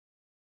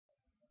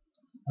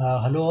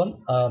Hello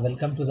all,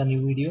 welcome to the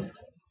new video.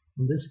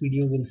 In this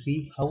video we'll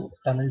see how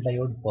tunnel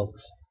diode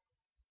works.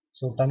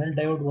 So tunnel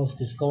diode was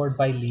discovered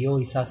by Leo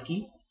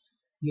Isaki.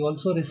 He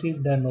also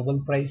received a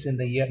Nobel Prize in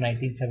the year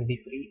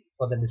 1973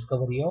 for the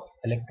discovery of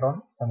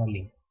electron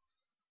tunneling.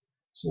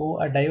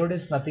 So a diode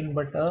is nothing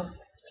but a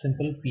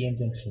simple PN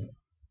junction.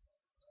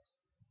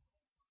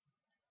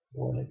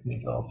 So let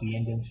me draw a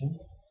PN junction.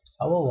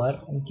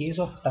 However, in case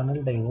of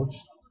tunnel diodes,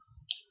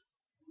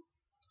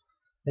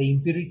 the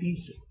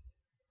impurities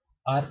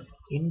are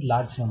in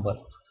large number.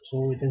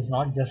 So it is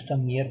not just a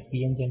mere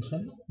PN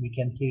junction. We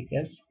can see it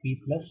as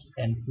P plus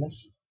N plus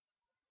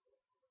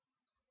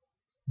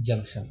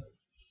junction.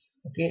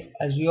 Okay,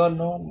 as you all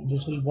know,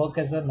 this will work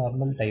as a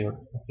normal diode.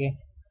 Okay,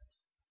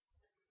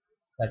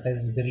 that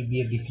is, there will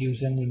be a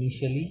diffusion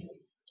initially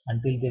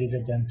until there is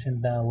a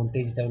junction the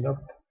voltage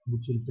developed,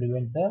 which will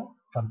prevent the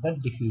further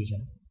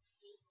diffusion.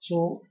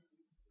 So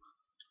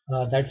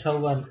that's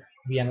how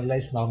we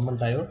analyze normal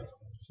diode.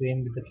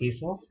 Same with the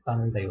case of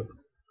tunnel diode.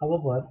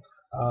 However,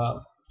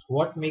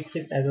 what makes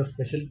it as a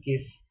special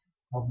case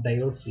of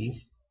diodes is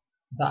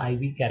the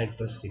IV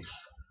characteristics.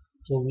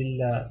 So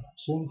we'll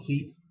soon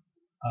see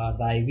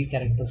the IV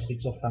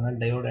characteristics of tunnel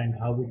diode and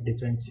how it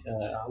different,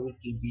 how it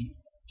will be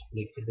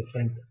like a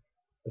different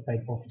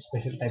type of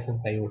special type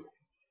of diode.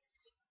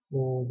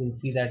 So we'll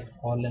see that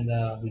all in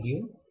the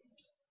video.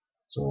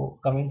 So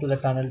coming to the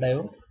tunnel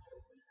diode,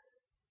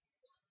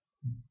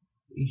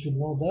 you should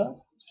know the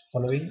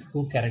following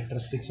two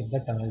characteristics of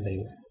the tunnel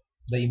diode.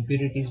 The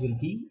impurities will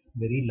be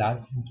very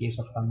large in case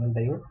of tunnel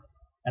diode,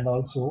 and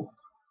also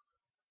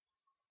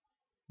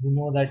you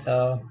know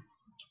that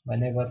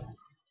whenever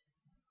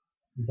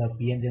the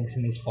PN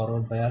junction is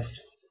forward biased,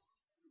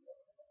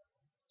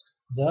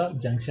 the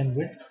junction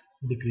width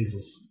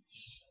decreases.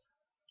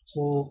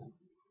 So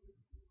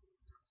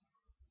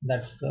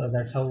that's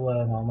how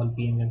a normal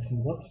PN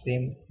junction works.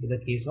 Same with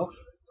the case of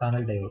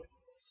tunnel diode.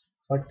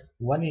 But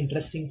one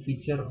interesting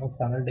feature of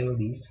tunnel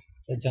diode is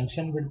the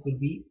junction width will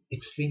be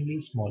extremely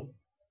small.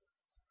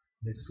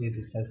 Let's say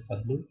this as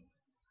W.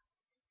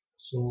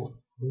 So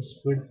this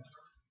width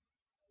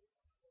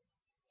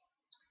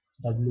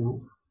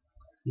W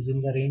is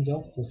in the range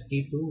of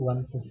 50 to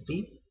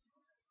 150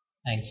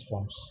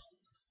 angstroms.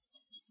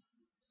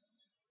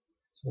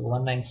 So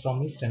 1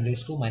 angstrom is 10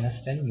 raised to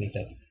minus 10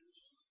 meter.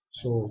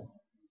 So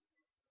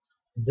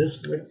this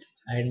width,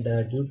 and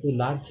due to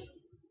large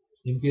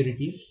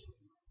impurities,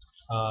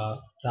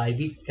 the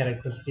IV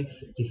characteristics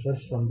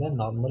differs from the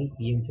normal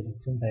PN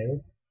junction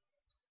diode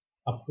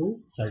up to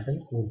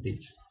certain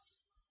voltage.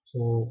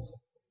 So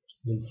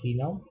we'll see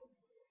now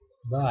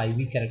the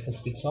IV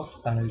characteristics of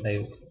tunnel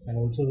diode, and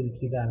also we'll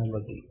see the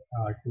analogy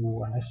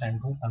to understand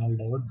the tunnel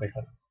diode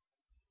better.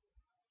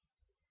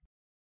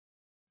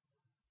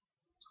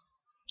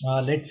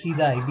 Let's see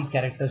the IV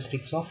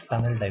characteristics of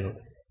tunnel diode.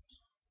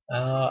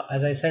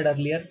 As I said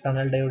earlier,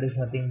 tunnel diode is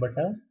nothing but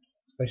a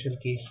special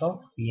case of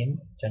PN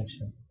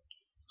junction.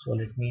 So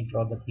let me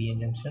draw the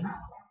PN junction.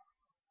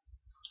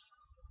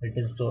 It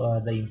is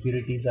the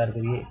impurities are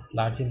very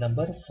large in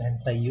numbers,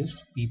 hence I used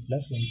P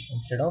plus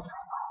instead of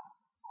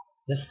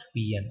just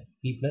PN,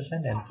 P plus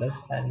and N plus.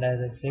 And as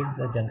I said,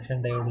 the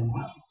junction diode will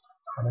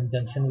be,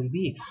 junction will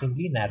be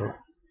extremely narrow.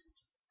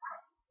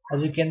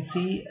 As you can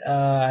see,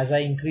 as I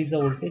increase the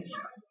voltage,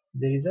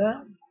 there is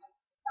a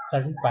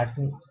certain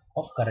pattern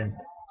of current.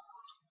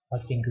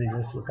 First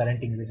increases,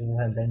 current increases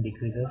and then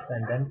decreases,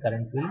 and then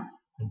current will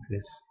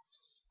increase.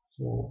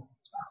 So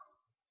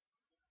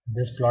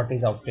this plot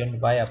is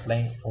obtained by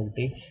applying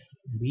voltage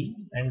V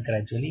and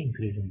gradually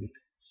increasing it.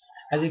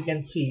 As you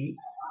can see,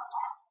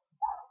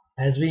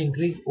 as we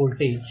increase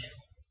voltage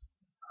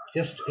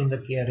just in the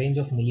range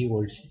of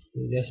millivolts,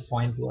 just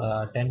 10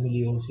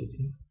 millivolts you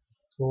think.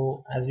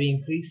 So as we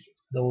increase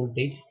the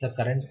voltage, the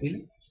current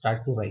will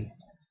start to rise.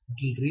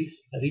 It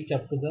will reach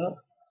up to the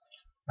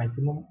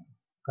maximum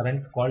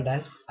current called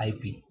as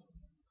IP.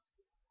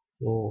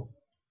 So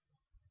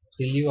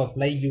till you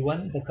apply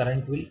U1, the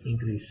current will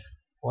increase.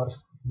 For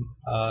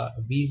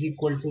V is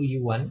equal to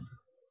U1,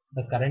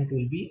 the current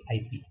will be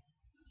IP.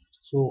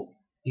 So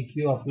if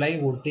you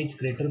apply voltage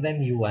greater than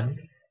U1,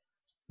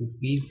 if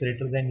V is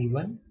greater than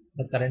U1,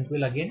 the current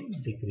will again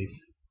decrease,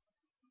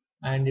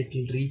 and it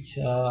will reach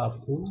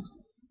up to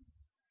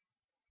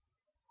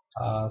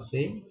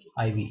say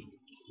IV.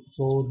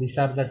 So these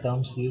are the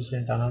terms used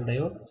in tunnel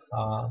diode.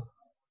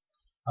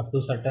 Up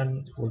to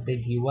certain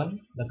voltage U1,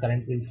 the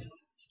current will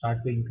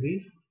start to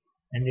increase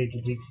and it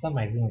will reach the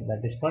maximum,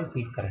 that is called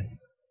peak current.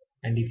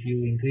 And if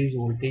you increase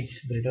voltage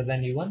greater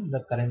than U1,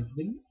 the current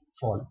will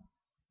fall.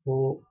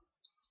 So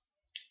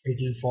it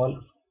will fall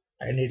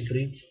and it will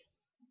reach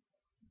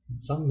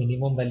some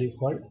minimum value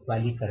called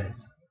valley current.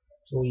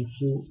 So if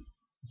you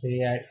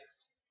say at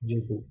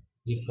U2,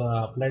 if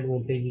applied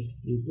voltage is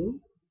U2,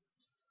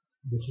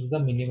 this is the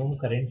minimum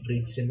current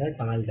reached in the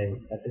tunnel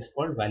diode, that is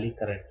called valley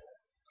current.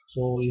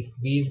 So if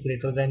V is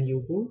greater than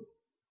U2,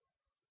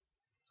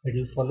 it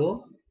will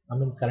follow,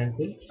 current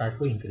will start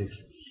to increase.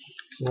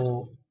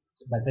 So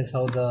that is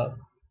how the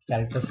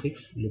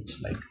characteristics looks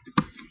like.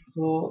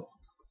 So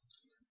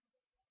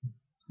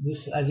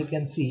This, as you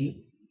can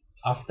see,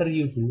 after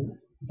U2,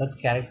 the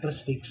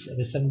characteristics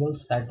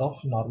resembles that of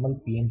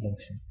normal PN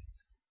junction.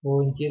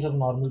 So in case of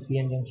normal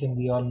PN junction,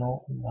 we all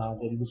know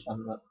there will be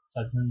some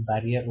certain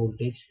barrier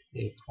voltage,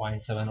 say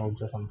 0.7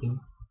 volts or something.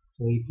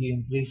 So if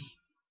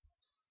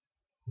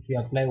you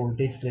apply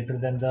voltage greater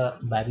than the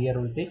barrier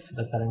voltage,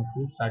 the current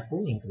will start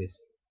to increase.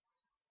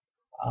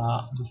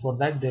 Before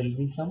that, there will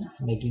be some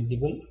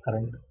negligible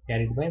current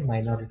carried by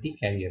minority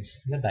carriers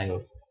in the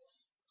diode.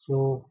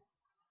 So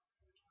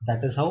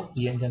that is how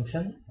PN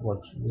junction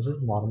works. This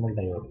is normal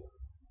diode.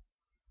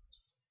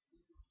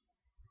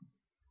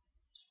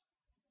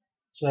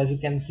 So as you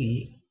can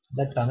see,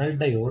 the tunnel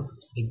diode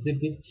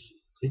exhibits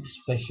its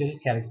special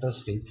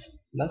characteristics,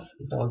 plus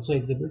it also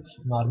exhibits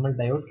normal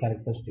diode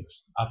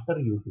characteristics after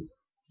U2.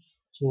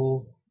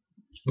 So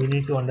we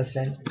need to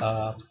understand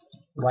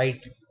why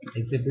it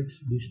exhibits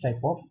this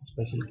type of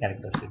special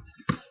characteristics.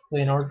 So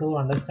in order to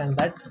understand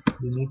that,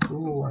 we need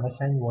to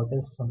understand what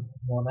is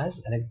known as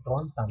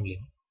electron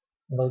tunneling,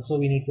 and also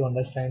we need to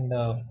understand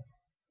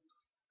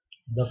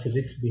the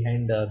physics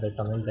behind the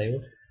tunnel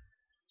diode.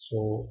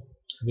 So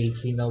we'll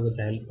see now with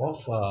the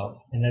help of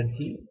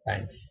energy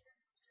bands.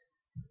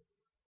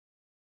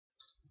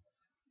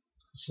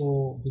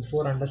 So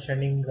before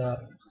understanding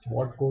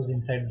what goes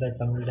inside the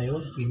tunnel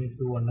diode, we need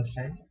to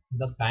understand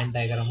the band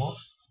diagram of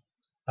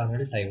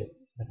tunnel diode.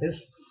 That is,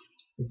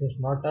 it is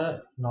not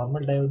a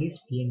normal diode is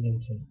PN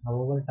junction.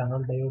 However,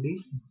 tunnel diode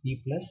is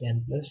P plus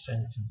N plus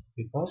junction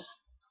because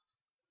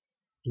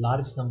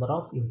large number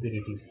of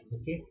impurities.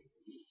 Okay.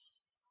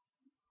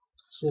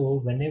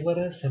 So whenever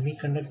a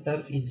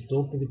semiconductor is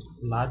doped with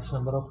large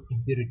number of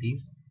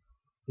impurities,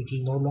 it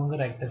will no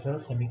longer act as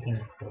a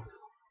semiconductor.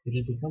 It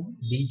will become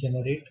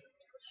degenerate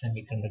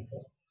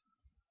semiconductor.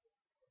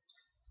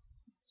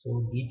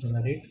 So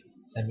degenerate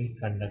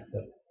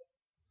semiconductor.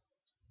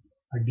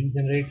 A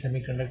degenerate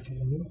semiconductor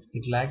means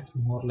it will act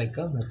more like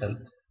a metal.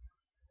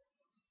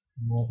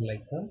 More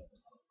like a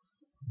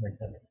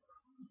metal.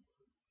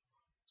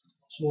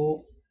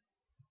 So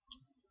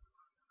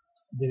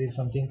there is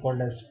something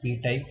called as P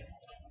type,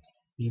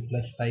 P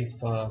plus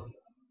type,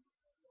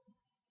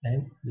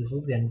 and this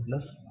is N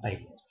plus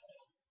type.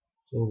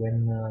 So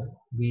when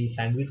we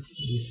sandwich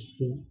these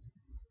two,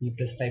 P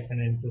plus type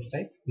and N plus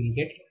type, we'll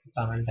get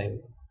tunnel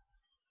diode.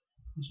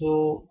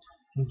 So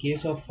in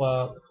case of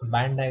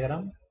band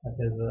diagram, that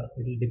is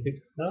it will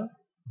depict the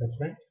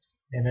different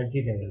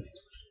energy levels.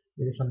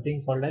 There is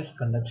something called as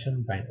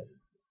conduction band,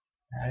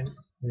 and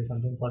there is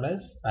something called as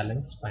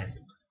valence band.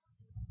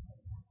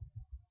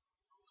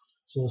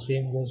 So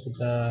same goes with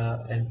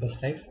the N plus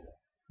type.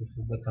 This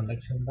is the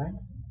conduction band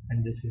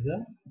and this is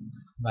the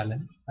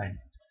valence band.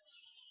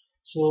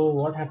 So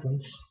what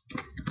happens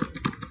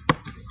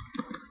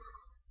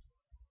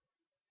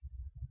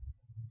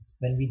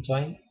when we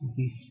join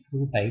these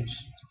two types?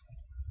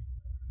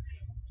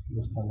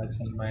 This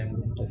conduction band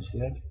will touch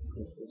here.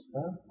 This is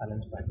the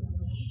valence band.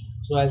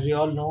 So as we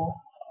all know,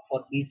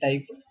 for P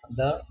type,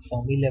 the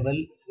Fermi level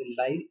will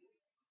lie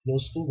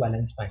close to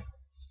valence band.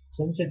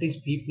 Since it is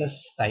P plus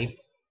type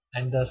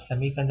and the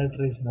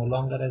semiconductor is no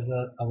longer as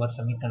our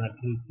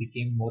semiconductor, it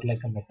became more like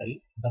a metal,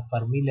 the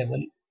Fermi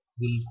level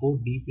will go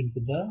deep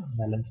into the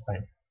valence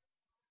band.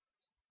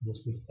 This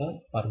is the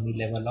Fermi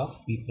level of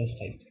P plus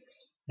type.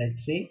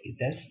 Let's say it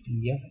has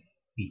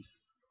EFP.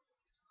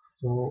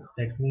 So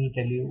let me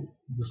tell you,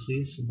 this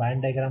is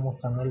band diagram of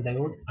tunnel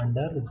diode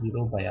under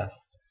zero bias.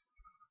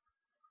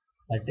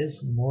 That is,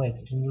 no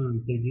external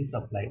voltage is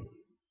applied.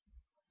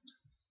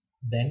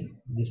 Then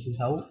this is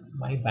how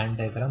my band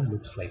diagram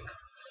looks like.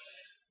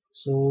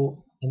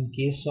 So in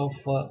case of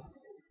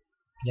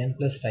N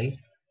plus type,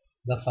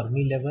 the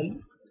Fermi level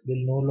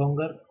will no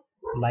longer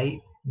lie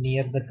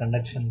near the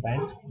conduction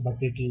band, but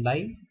it will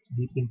lie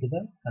deep into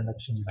the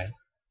conduction band.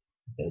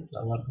 Because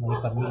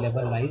my Fermi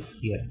level lies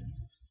here.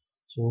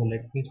 So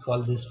let me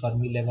call this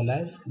Fermi level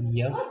as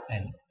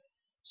EFN.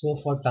 So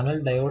for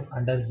tunnel diode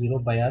under zero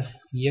bias,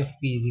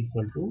 EFP is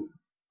equal to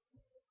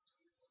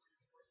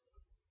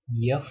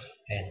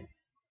EFN.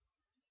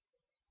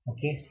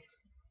 Okay.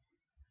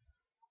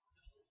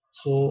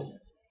 So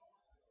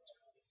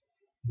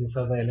these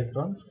are the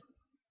electrons.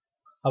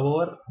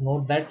 However,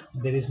 note that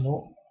there is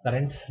no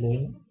current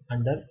flowing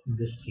under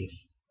this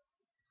case.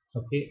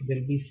 Okay, there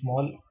will be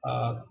small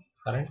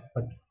current,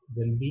 but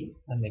there will be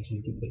a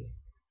negligible.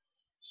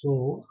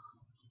 So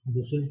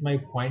this is my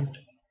point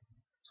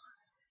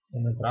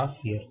in the graph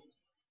here.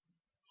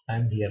 I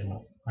am here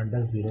now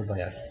under zero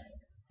bias.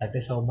 That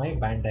is how my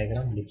band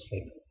diagram looks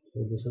like.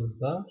 So this is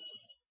the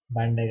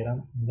band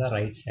diagram on the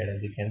right side,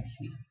 as you can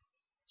see.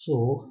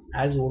 So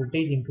as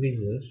voltage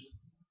increases,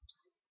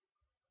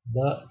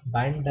 the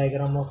band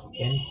diagram of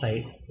N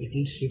side, it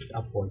will shift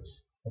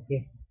upwards.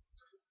 Okay.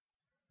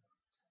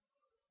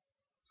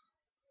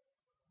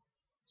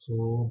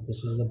 So this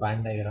is the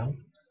band diagram.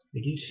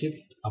 It will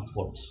shift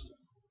upwards.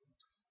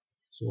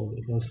 So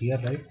it was here,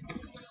 right?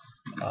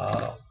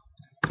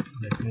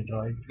 Let me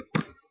draw it.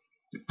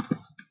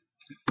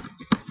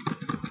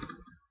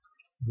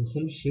 This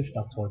will shift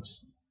upwards.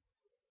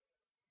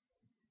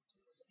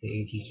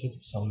 it will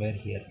shift somewhere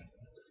here,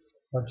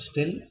 but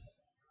still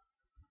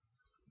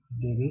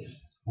there is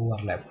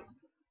overlap.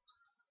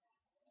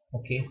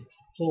 Okay,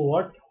 so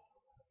what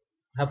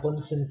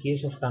happens in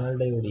case of tunnel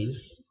diode is,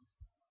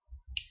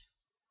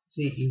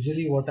 see,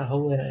 usually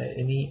how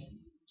any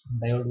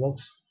diode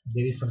works,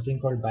 there is something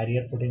called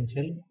barrier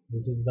potential.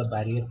 This is the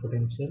barrier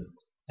potential.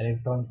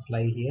 Electrons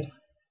lie here.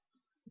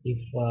 If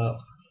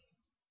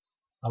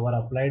our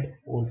applied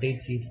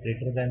voltage is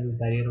greater than the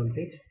barrier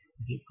voltage,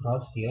 it will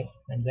cross here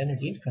and then it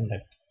will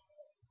conduct.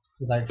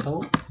 So that's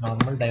how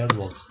normal diode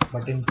works.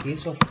 But in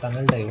case of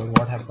tunnel diode,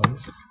 what happens?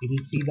 It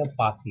will see the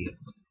path here.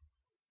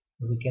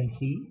 As you can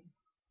see,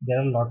 there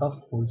are a lot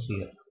of holes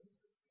here.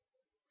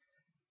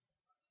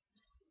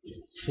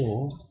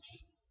 So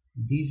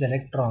these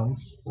electrons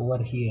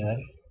over here,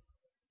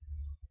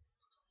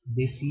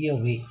 they see a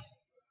way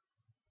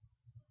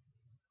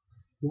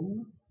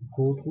to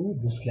go to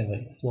this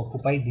level, to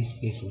occupy these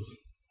spaces.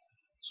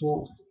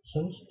 So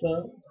since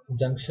the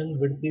junction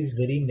width is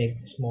very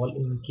small,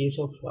 in case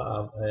of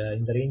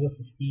in the range of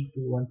 50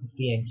 to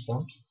 150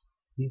 angstroms,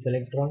 these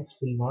electrons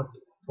will not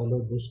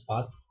follow this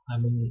path. I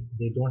mean,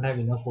 they don't have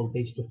enough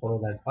voltage to follow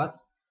that path.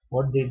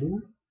 What they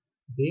do,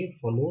 they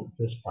follow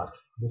this path.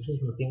 This is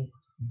nothing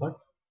but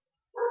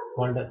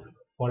called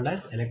called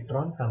as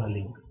electron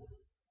tunneling.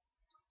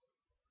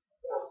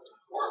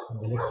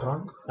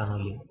 Electron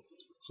tunneling.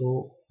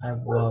 So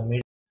I've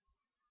made.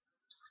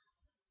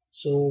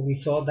 So we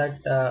saw that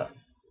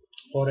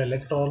for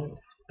electron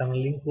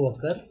tunneling to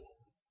occur,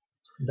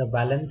 the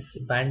valence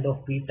band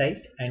of p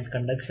type and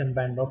conduction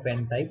band of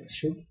n type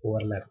should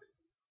overlap.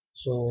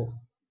 So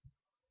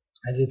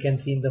as you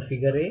can see in the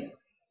figure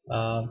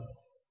A,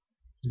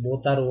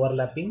 both are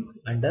overlapping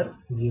under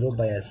zero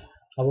bias.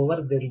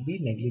 However, there will be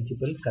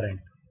negligible current.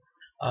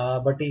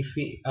 But if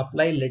we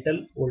apply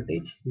little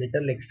voltage,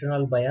 little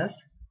external bias,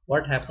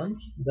 what happens?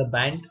 The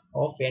band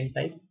of n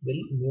type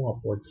will move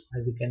upwards,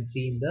 as you can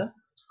see in the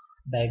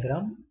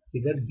diagram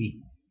figure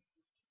B.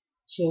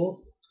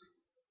 So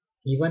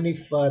even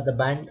if the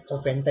band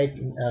of n type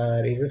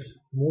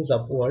moves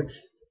upwards,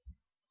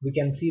 we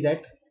can see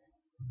that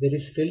there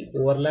is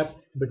still overlap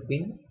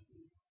between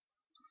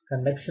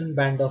conduction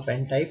band of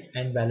n type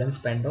and valence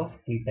band of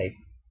p type.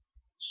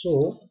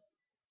 So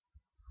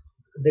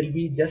there will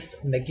be just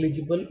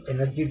negligible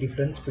energy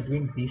difference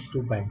between these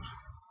two bands.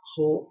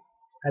 So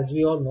as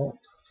we all know,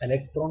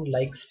 electron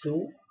likes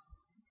to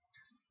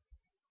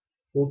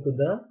go to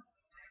the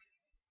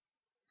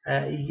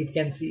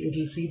it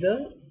will see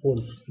the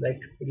holes, like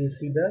it will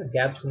see the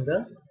gaps in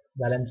the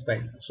valence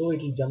band, so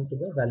it will jump to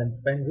the valence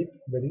band with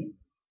very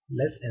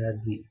less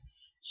energy.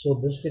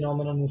 So this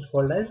phenomenon is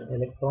called as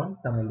electron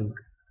tunneling.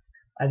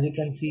 As you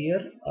can see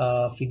here,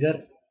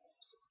 figure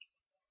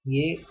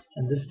A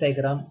and this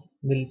diagram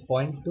will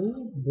point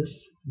to this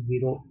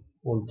 0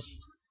 volts.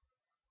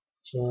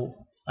 So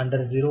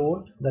under 0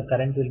 volt the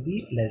current will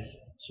be less.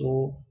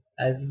 So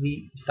as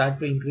we start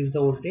to increase the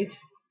voltage,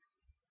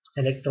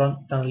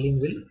 electron tunneling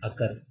will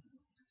occur.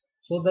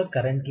 So the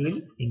current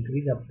will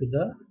increase up to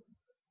the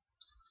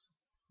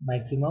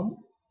maximum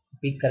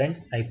peak current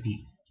IP.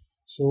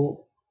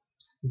 So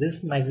this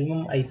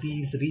maximum IP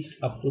is reached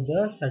up to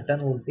the certain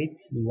voltage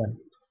V1.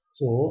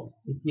 So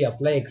if we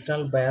apply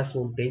external bias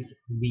voltage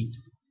V,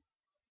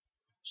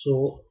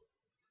 so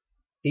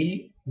till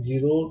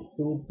 0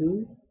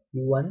 to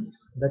V1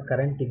 the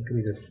current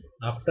increases.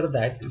 After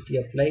that, if we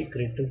apply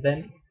greater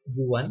than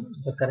V1,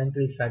 the current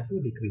will start to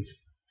decrease.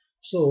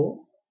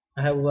 So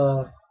I have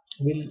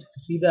we'll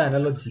see the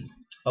analogy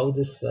how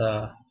this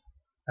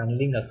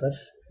tunneling occurs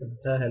with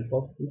the help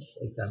of this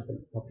example.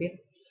 Okay,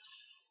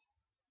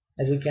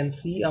 as you can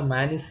see, a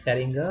man is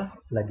carrying a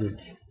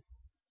luggage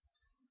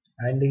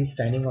and he is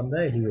standing on the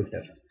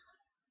elevator.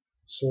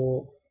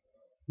 So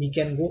he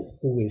can go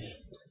two ways.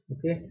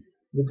 Okay,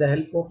 with the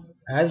help of,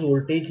 as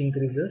voltage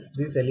increases,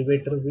 this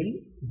elevator will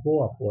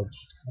go upwards.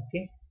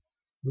 Okay,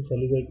 this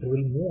elevator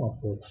will move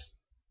upwards.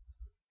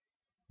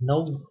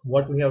 Now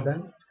what we have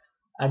done,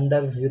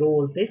 under zero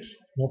voltage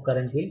no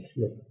current will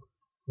flow.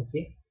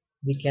 Okay,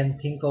 we can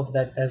think of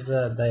that as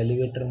the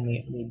elevator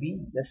may be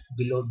just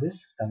below this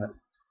tunnel.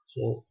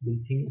 So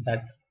we think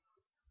that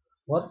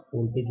what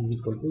voltage is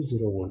equal to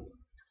 0 volt.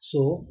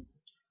 So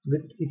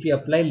if we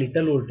apply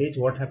little voltage,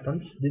 what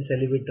happens? This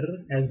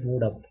elevator has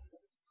moved up.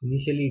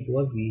 Initially it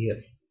was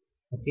here.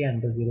 Okay,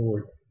 under 0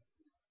 volt.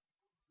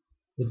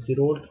 With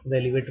 0 volt the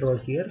elevator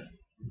was here.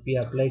 If we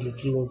applied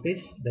little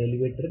voltage, the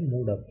elevator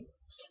moved up.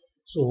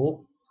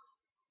 So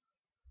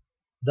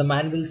the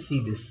man will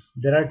see this.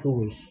 There are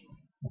two ways.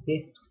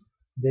 Okay,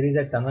 there is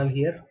a tunnel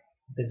here.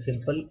 It is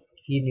simple.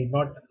 He need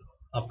not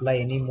apply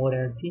any more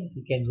energy.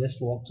 He can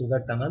just walk through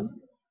the tunnel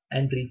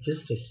and reach his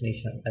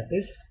destination. That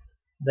is,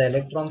 the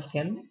electrons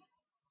can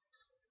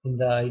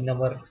in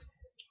our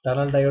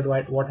tunnel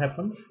diode. What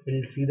happens? It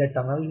will see the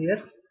tunnel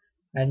here,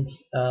 and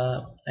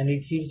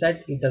it sees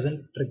that it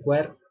doesn't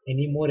require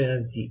any more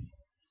energy.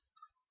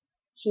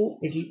 So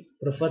it will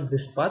prefer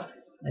this path,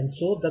 and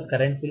so the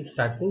current will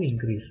start to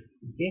increase.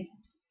 Okay.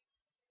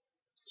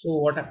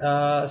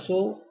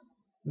 So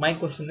my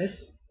question is,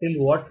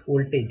 till what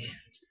voltage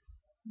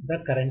the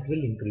current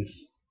will increase.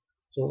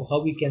 So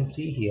how we can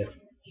see here,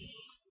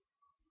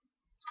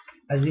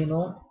 as you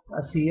know,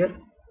 as here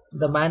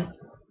the man,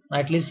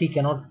 at least he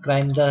cannot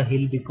climb the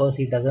hill because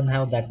he doesn't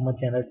have that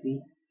much energy,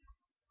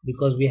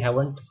 because we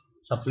haven't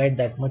supplied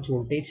that much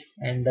voltage,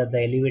 and the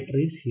elevator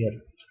is here.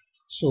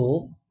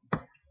 So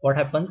what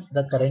happens,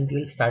 the current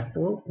will start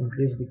to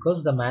increase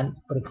because the man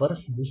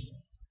prefers this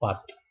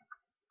path,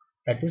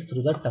 that is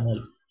through the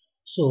tunnel.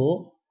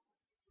 So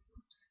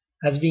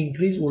as we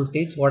increase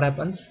voltage, what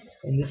happens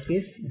in this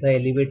case, the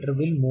elevator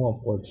will move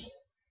upwards.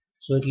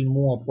 So it will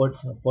move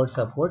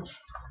upwards,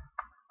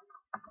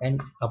 and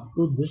up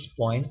to this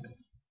point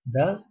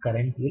the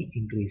current will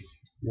increase.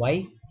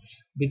 Why?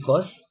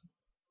 Because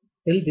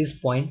till this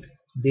point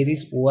there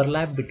is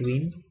overlap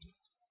between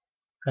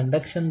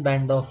conduction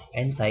band of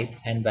n type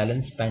and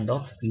valence band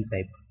of p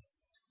type.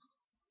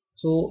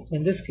 So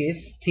in this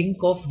case, think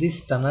of this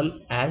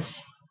tunnel as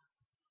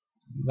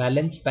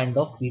valence band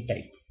of p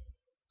type,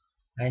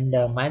 and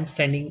a man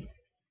standing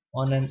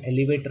on an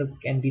elevator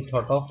can be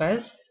thought of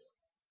as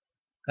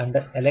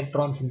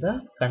electrons in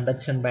the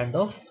conduction band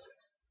of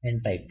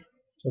n type.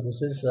 So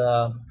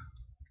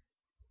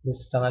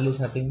this tunnel is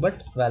nothing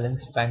but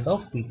valence band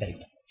of p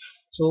type.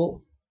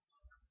 So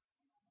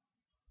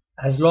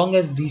as long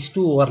as these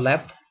two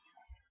overlap,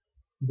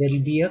 there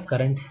will be a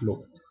current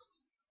flow.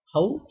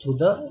 How? Through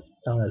the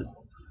tunnel.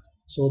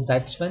 So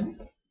that's when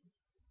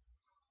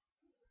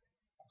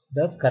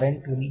the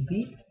current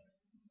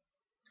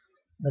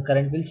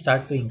will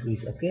start to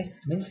increase. Okay,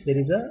 means there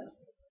is a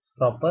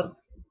proper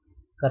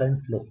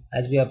current flow.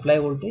 As we apply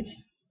voltage,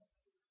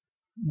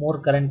 more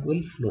current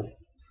will flow.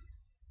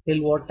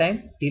 Till what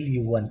time? Till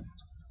U1.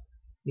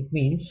 It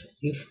means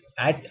if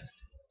at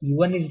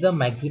U1 is the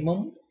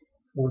maximum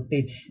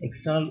voltage,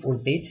 external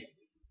voltage,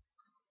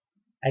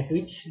 at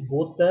which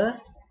both the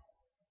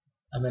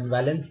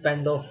valence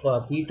band of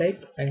p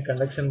type and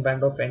conduction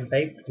band of n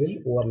type will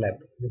overlap.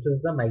 This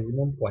is the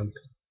maximum point,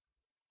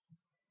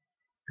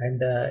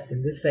 and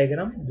in this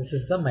diagram this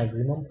is the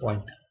maximum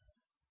point.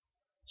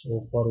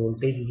 So for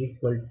voltage is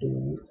equal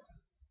to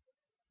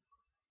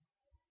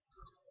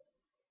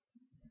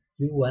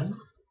Q1,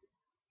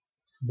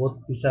 both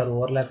these are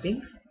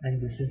overlapping,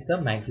 and this is the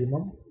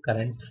maximum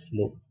current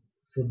flow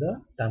through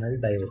the tunnel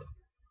diode.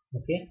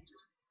 Okay,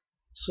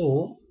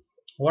 so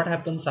what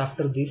happens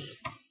after this?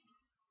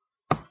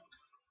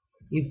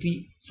 If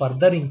we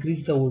further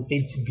increase the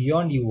voltage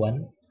beyond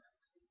U1,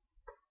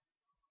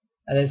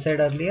 as I said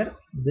earlier,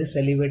 this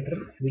elevator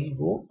will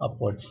go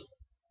upwards.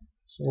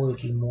 So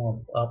it will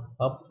move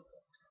up,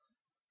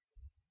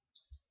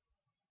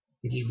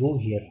 it will go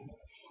here.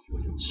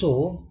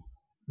 So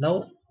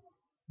now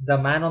the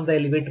man on the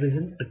elevator is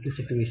in tricky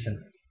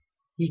situation.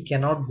 He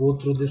cannot go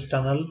through this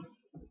tunnel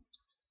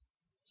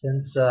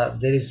since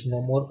there is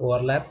no more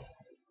overlap,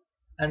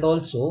 and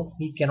also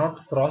he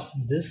cannot cross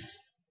this,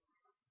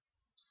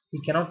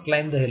 he cannot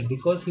climb the hill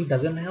because he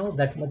doesn't have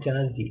that much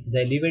energy. The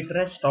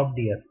elevator has stopped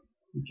here.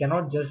 He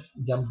cannot just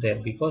jump there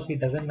because he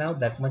doesn't have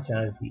that much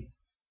energy.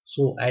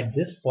 So at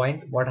this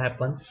point what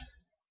happens,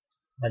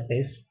 that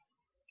is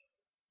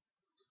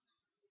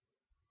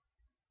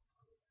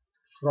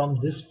from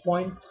this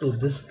point to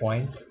this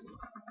point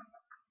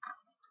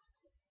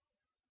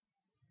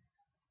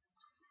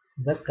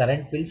the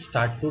current will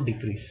start to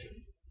decrease,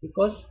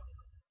 because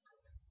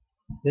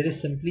there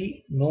is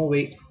simply no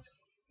way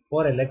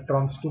for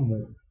electrons to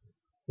move.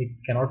 It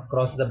cannot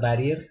cross the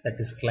barrier, that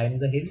is climb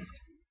the hill,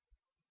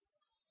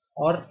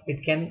 or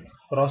it can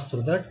cross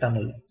through the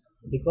tunnel,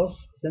 because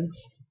since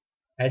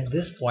at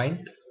this point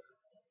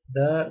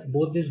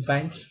both these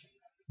bands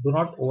do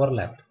not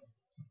overlap,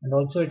 and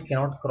also it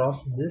cannot cross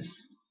this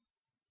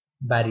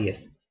barrier.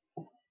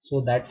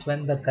 So that's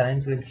when the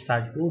current will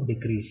start to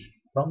decrease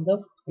from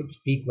its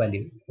peak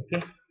value.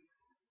 Okay,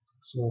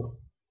 so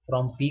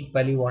from peak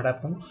value what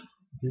happens,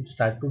 it will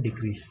start to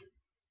decrease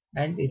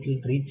and it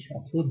will reach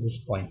up to this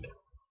point,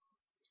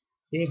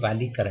 say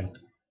valley current.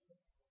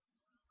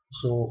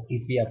 So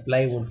if we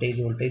apply voltage,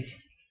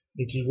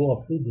 it will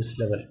go up to this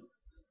level,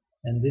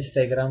 and this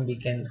diagram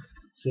we can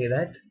say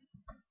that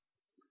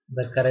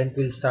the current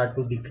will start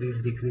to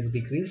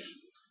decrease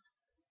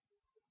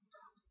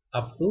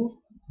up to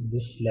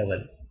this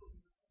level.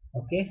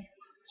 Okay,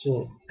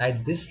 so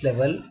at this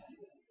level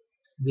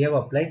we have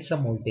applied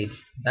some voltage.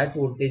 That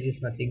voltage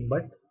is nothing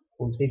but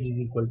voltage is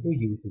equal to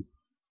U2.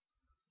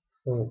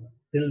 So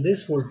till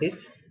this voltage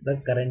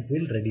the current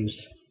will reduce.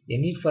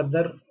 Any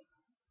further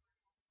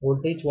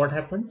voltage, what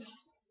happens,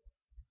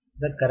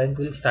 the current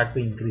will start to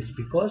increase,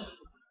 because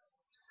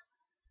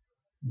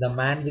the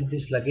man with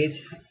this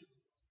luggage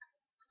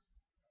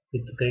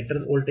with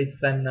greater voltage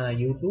than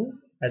U2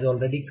 has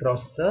already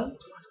crossed the,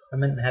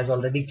 has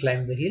already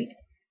climbed the hill.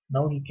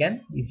 Now he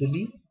can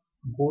easily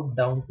go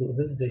down to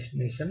his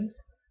destination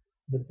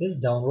with this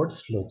downward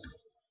slope.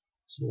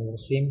 So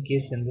same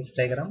case in this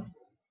diagram.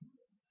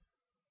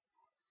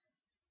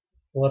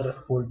 For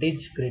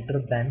voltage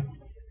greater than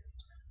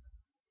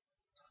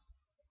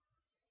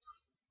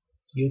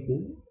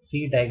U2,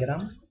 see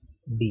diagram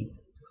D.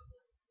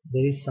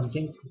 there is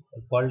something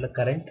called the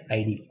current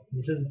ID.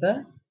 This is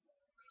the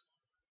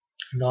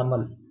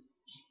normal.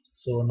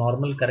 So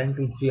normal current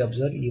which we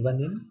observe even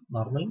in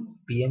normal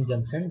PN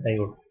junction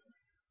diode.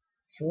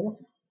 So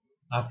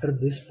after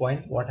this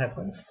point what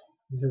happens?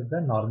 This is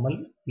the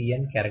normal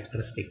PN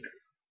characteristic.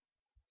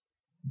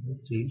 This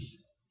is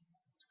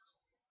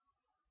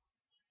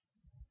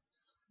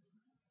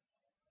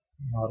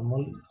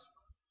normal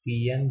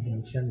PN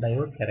junction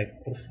diode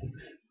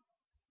characteristics.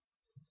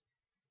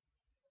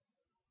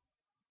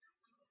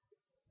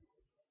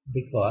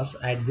 Because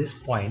at this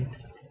point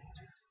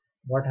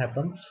what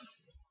happens?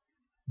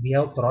 We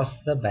have crossed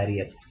the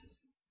barrier.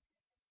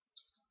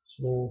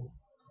 So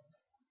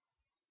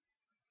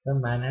the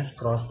man has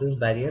crossed this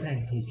barrier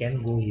and he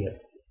can go here.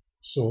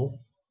 So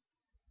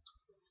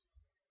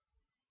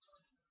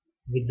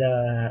with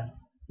the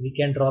we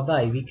can draw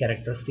the IV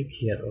characteristic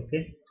here.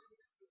 Okay,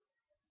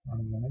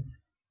 1 minute.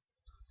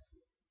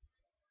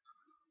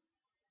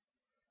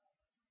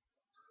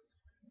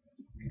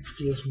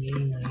 Excuse me.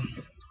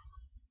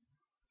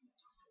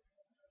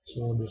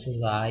 So this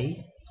is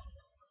I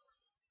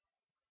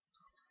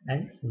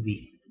and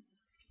V.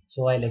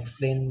 So I'll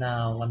explain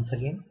once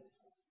again.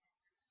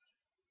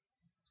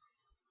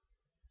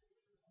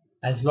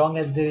 As long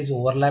as there is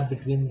overlap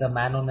between the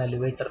man on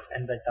elevator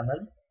and the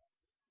tunnel,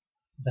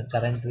 the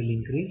current will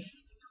increase.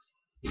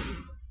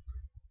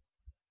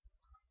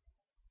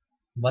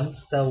 Once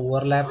the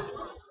overlap,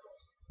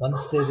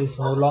 once there is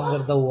no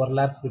longer the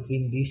overlap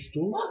between these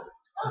two,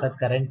 the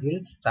current will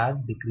start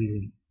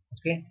decreasing.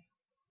 Okay,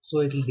 so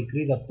it will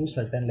decrease up to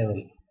certain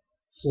level.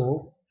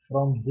 So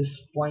from this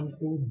point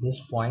to this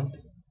point,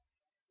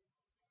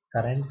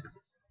 current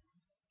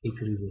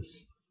decreases,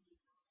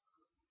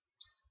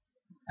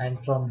 and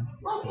from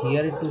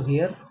here to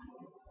here,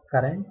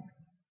 current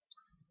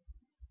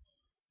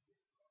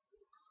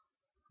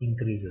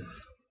increases.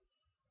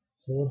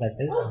 So that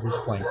is this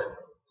point.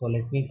 So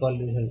let me call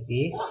this as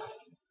A.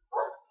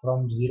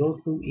 From 0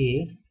 to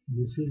A,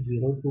 this is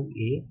 0 to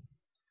A,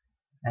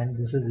 and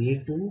this is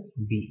A to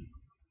B.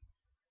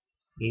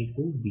 A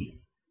to B.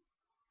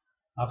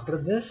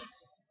 After this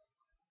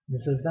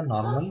is the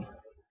normal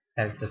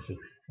characteristic.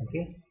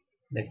 Okay,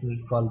 let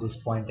me call this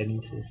point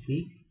and say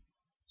C.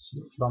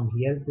 So from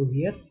here to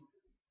here,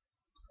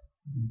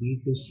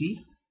 B to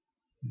C,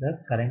 the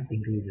current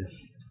increases.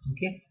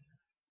 Okay,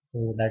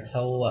 so that's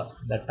how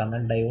the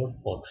tunnel diode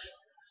works.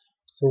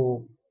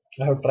 So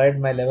I have tried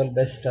my level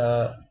best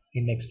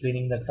in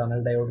explaining the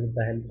tunnel diode with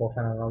the help of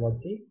an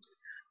analogy.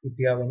 If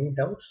you have any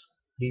doubts,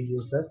 please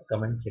use the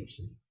comment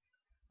section,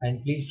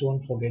 and please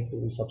don't forget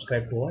to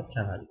subscribe to our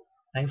channel.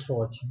 Thanks for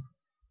watching.